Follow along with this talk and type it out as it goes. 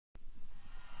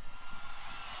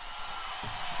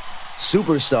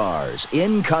Superstars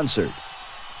in concert.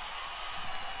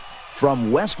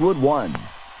 From Westwood 1.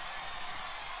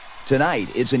 Tonight,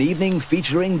 it's an evening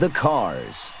featuring the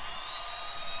Cars.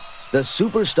 The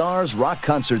Superstars Rock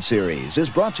Concert Series is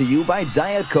brought to you by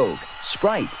Diet Coke,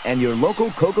 Sprite, and your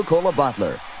local Coca-Cola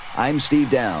bottler. I'm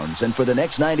Steve Downs, and for the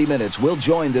next 90 minutes, we'll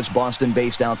join this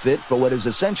Boston-based outfit for what is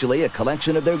essentially a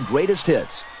collection of their greatest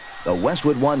hits. The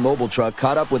Westwood 1 mobile truck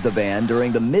caught up with the band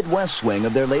during the Midwest swing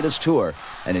of their latest tour,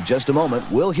 and in just a moment,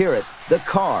 we'll hear it, the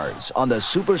Cars, on the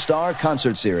Superstar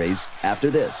Concert Series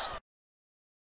after this.